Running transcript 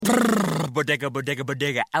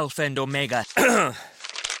Bodega, Alpha and Omega.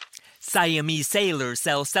 Siamese sailors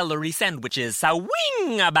sell celery sandwiches.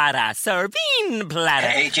 Sawing-a-bada, serving platter.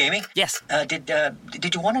 Hey, Jamie? Yes?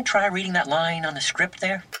 Did you want to try reading that line on the script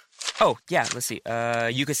there? Oh, yeah, let's see.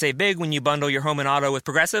 You could save big when you bundle your home and auto with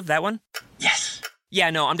Progressive, that one? Yes. Yeah,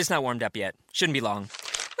 no, I'm just not warmed up yet. Shouldn't be long.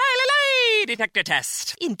 Detector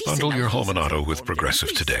test. Bundle your home and auto with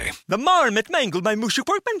Progressive today. The marmot mangled my mushu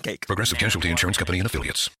pork pancake. Progressive Casualty Insurance Company and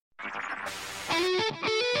Affiliates.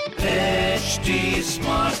 HT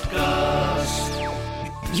Smartcast.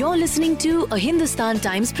 You're listening to a Hindustan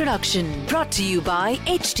Times production brought to you by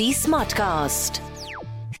HT Smartcast.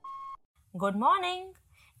 Good morning.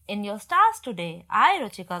 In your stars today, I,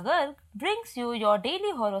 Ruchika Garg, brings you your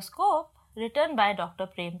daily horoscope written by Dr.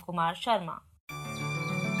 Prem Kumar Sharma.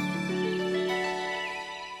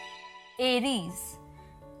 Aries,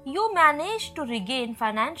 you managed to regain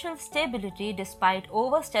financial stability despite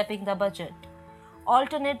overstepping the budget.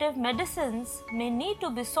 Alternative medicines may need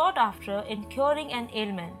to be sought after in curing an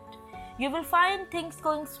ailment. You will find things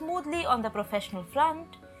going smoothly on the professional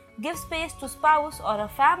front. Give space to spouse or a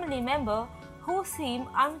family member who seem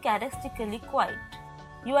uncharacteristically quiet.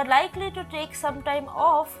 You are likely to take some time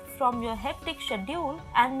off from your hectic schedule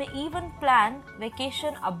and may even plan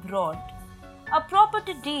vacation abroad. A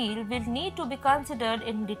property deal will need to be considered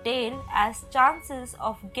in detail as chances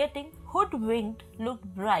of getting hoodwinked look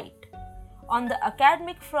bright. On the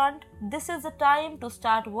academic front, this is the time to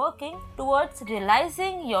start working towards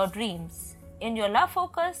realizing your dreams. In your love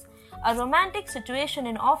focus, a romantic situation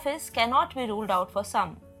in office cannot be ruled out for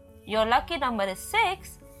some. Your lucky number is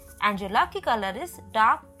 6 and your lucky color is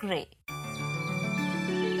dark grey.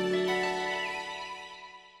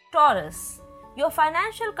 Taurus, your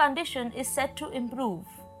financial condition is set to improve.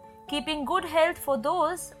 Keeping good health for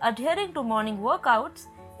those adhering to morning workouts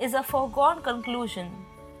is a foregone conclusion.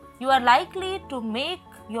 You are likely to make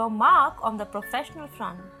your mark on the professional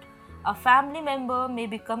front. A family member may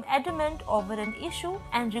become adamant over an issue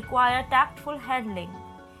and require tactful handling.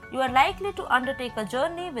 You are likely to undertake a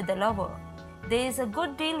journey with a lover. There is a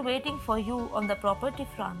good deal waiting for you on the property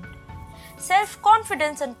front.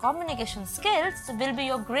 Self-confidence and communication skills will be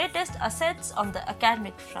your greatest assets on the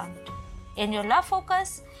academic front. In your love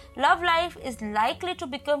focus, love life is likely to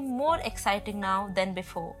become more exciting now than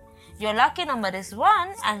before. Your lucky number is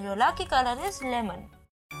 1 and your lucky color is lemon.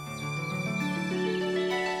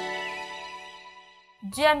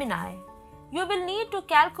 Gemini, you will need to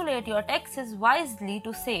calculate your taxes wisely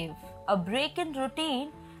to save. A break in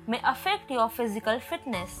routine may affect your physical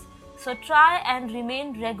fitness, so try and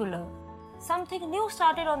remain regular. Something new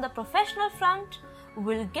started on the professional front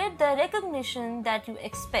will get the recognition that you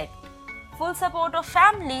expect. Full support of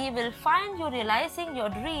family will find you realizing your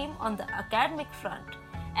dream on the academic front.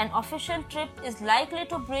 An official trip is likely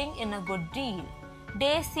to bring in a good deal.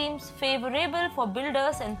 Day seems favorable for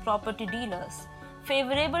builders and property dealers.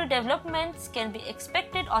 Favorable developments can be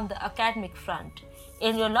expected on the academic front.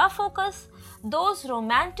 In your love focus, those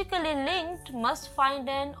romantically linked must find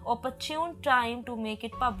an opportune time to make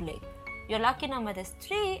it public. Your lucky number is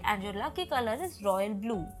 3 and your lucky color is royal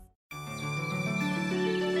blue.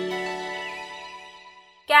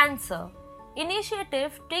 Cancer,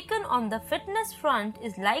 initiative taken on the fitness front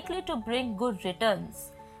is likely to bring good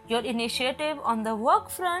returns. Your initiative on the work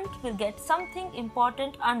front will get something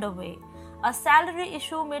important underway. A salary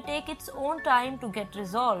issue may take its own time to get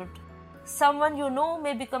resolved. Someone you know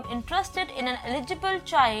may become interested in an eligible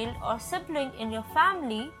child or sibling in your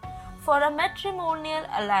family for a matrimonial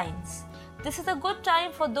alliance. This is a good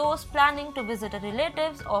time for those planning to visit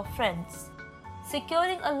relatives or friends.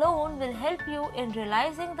 Securing a loan will help you in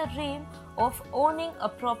realizing the dream of owning a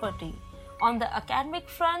property. On the academic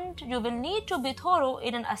front, you will need to be thorough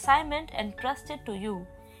in an assignment entrusted to you.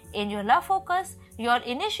 In your love focus, your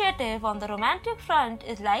initiative on the romantic front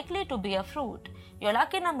is likely to bear fruit. Your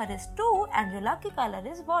lucky number is 2 and your lucky color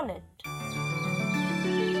is violet.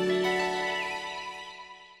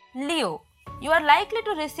 Leo, you are likely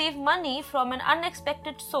to receive money from an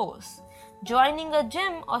unexpected source. Joining a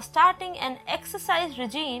gym or starting an exercise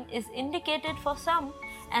regime is indicated for some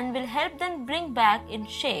and will help them bring back in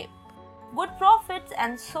shape. Good profits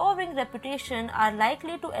and soaring reputation are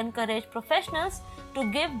likely to encourage professionals to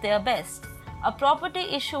give their best. A property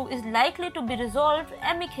issue is likely to be resolved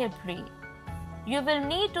amicably. You will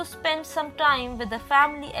need to spend some time with the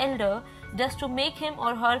family elder just to make him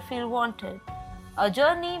or her feel wanted. A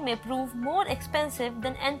journey may prove more expensive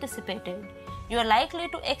than anticipated. You are likely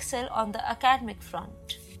to excel on the academic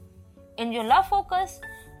front. In your love focus,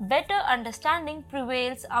 better understanding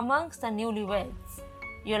prevails amongst the newlyweds.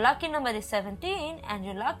 Your lucky number is 17 and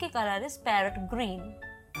your lucky color is parrot green.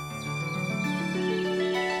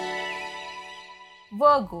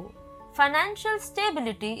 Virgo, financial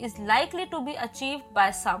stability is likely to be achieved by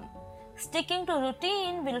some. Sticking to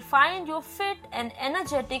routine will find you fit and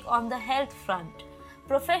energetic on the health front.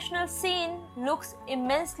 Professional scene looks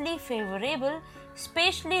immensely favorable,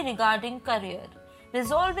 especially regarding career.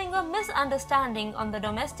 Resolving a misunderstanding on the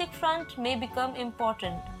domestic front may become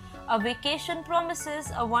important. A vacation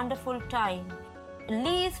promises a wonderful time.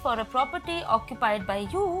 Lease for a property occupied by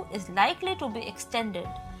you is likely to be extended.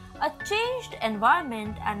 A changed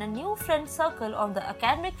environment and a new friend circle on the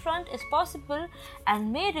academic front is possible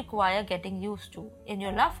and may require getting used to. In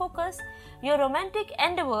your love focus, your romantic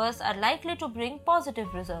endeavors are likely to bring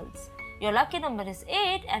positive results. Your lucky number is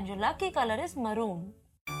 8 and your lucky color is maroon.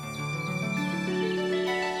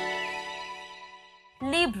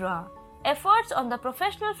 Libra, efforts on the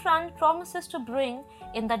professional front promises to bring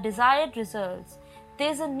in the desired results. There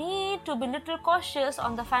is a need to be little cautious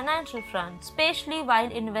on the financial front, especially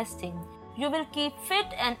while investing. You will keep fit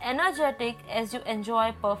and energetic as you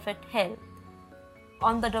enjoy perfect health.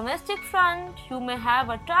 On the domestic front, you may have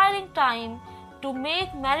a tiring time to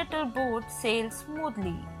make marital boat sail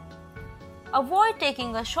smoothly. Avoid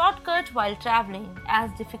taking a shortcut while traveling, as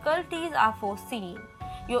difficulties are foreseen.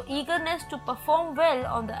 Your eagerness to perform well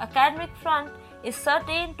on the academic front is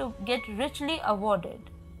certain to get richly awarded.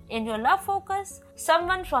 In your love focus,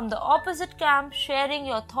 someone from the opposite camp sharing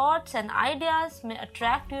your thoughts and ideas may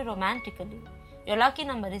attract you romantically. Your lucky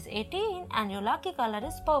number is 18 and your lucky color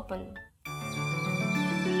is purple.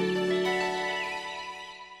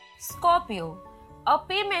 Scorpio, a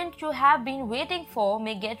payment you have been waiting for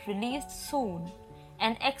may get released soon.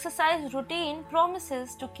 An exercise routine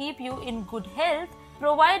promises to keep you in good health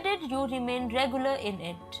provided you remain regular in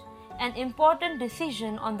it. An important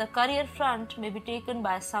decision on the career front may be taken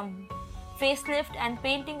by some. Facelift and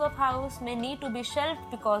painting of house may need to be shelved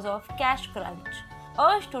because of cash crunch.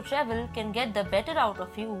 Urge to travel can get the better out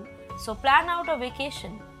of you, so plan out a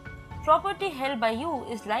vacation. Property held by you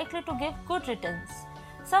is likely to give good returns.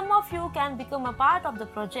 Some of you can become a part of the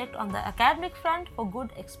project on the academic front for good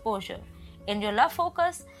exposure. In your love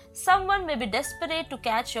focus, someone may be desperate to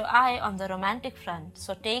catch your eye on the romantic front,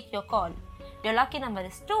 so take your call. Your lucky number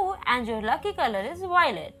is 2 and your lucky color is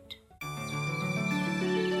violet.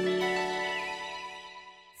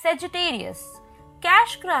 Sagittarius,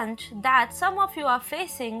 cash crunch that some of you are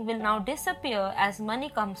facing will now disappear as money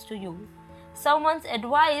comes to you. Someone's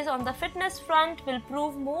advice on the fitness front will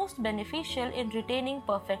prove most beneficial in retaining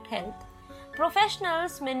perfect health.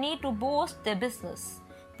 Professionals may need to boost their business.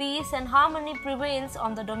 Peace and harmony prevails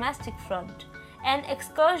on the domestic front. An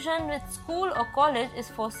excursion with school or college is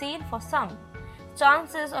foreseen for some.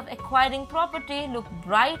 Chances of acquiring property look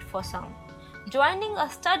bright for some. Joining a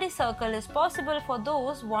study circle is possible for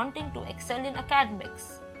those wanting to excel in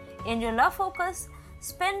academics. In your love focus,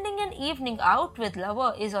 spending an evening out with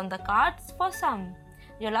lover is on the cards for some.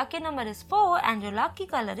 Your lucky number is 4 and your lucky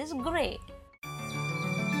color is grey.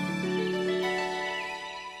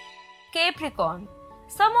 Capricorn,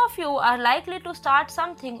 some of you are likely to start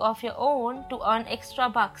something of your own to earn extra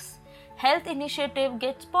bucks. Health initiative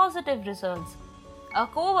gets positive results. A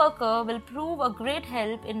co-worker will prove a great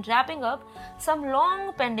help in wrapping up some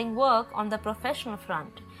long pending work on the professional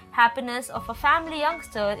front. Happiness of a family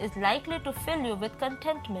youngster is likely to fill you with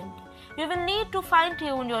contentment. You will need to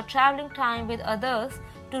fine-tune your traveling time with others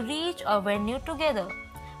to reach a venue together.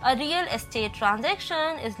 A real estate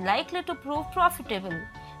transaction is likely to prove profitable.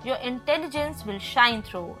 Your intelligence will shine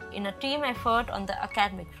through in a team effort on the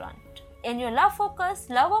academic front. In your love focus,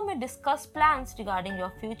 lover may discuss plans regarding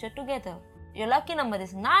your future together. Your lucky number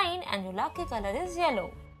is 9 and your lucky color is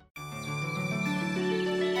yellow.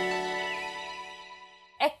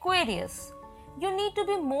 Aquarius, you need to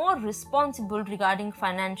be more responsible regarding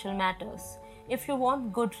financial matters if you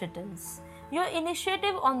want good returns. Your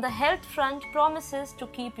initiative on the health front promises to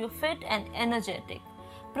keep you fit and energetic.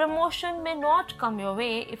 Promotion may not come your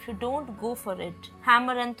way if you don't go for it.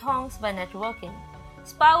 Hammer and tongs by networking.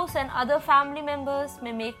 Spouse and other family members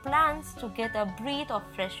may make plans to get a breath of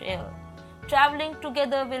fresh air. Traveling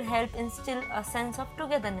together will help instill a sense of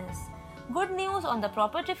togetherness. Good news on the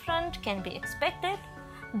property front can be expected.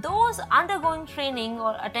 Those undergoing training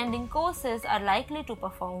or attending courses are likely to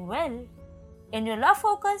perform well. In your love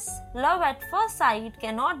focus, love at first sight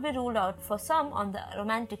cannot be ruled out for some on the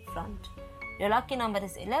romantic front. Your lucky number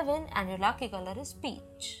is 11 and your lucky color is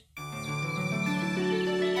peach.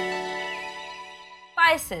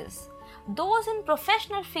 Pisces, those in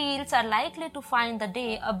professional fields are likely to find the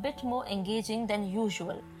day a bit more engaging than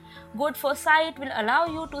usual. Good foresight will allow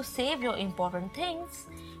you to save your important things.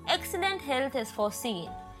 Excellent health is foreseen.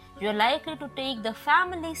 You are likely to take the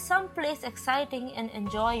family someplace exciting and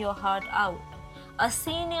enjoy your heart out. A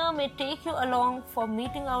senior may take you along for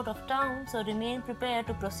meeting out of town, so remain prepared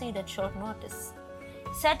to proceed at short notice.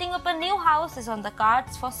 Setting up a new house is on the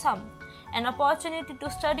cards for some. An opportunity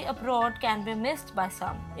to study abroad can be missed by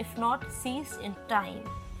some, if not seized in time.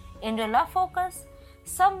 In your love focus,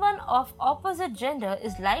 someone of opposite gender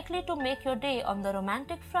is likely to make your day on the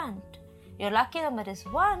romantic front. Your lucky number is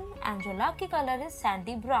 1 and your lucky color is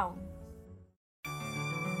sandy brown.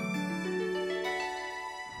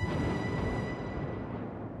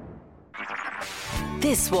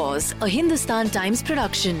 This was a Hindustan Times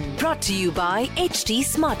production brought to you by HT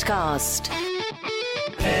Smartcast.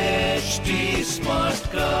 HT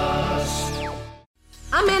Smartcast.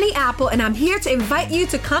 I'm Annie Apple, and I'm here to invite you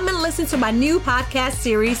to come and listen to my new podcast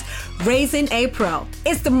series, Raising a Pro.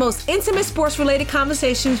 It's the most intimate sports-related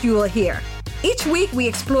conversations you will hear. Each week, we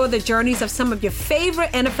explore the journeys of some of your favorite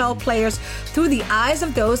NFL players through the eyes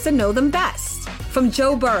of those that know them best. From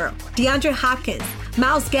Joe Burrow, DeAndre Hopkins,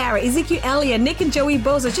 Myles Garrett, Ezekiel Elliott, Nick and Joey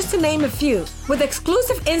Bosa, just to name a few. With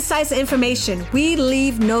exclusive insights and information, we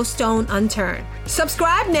leave no stone unturned.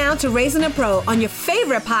 Subscribe now to Raising a Pro on your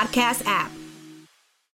favorite podcast app.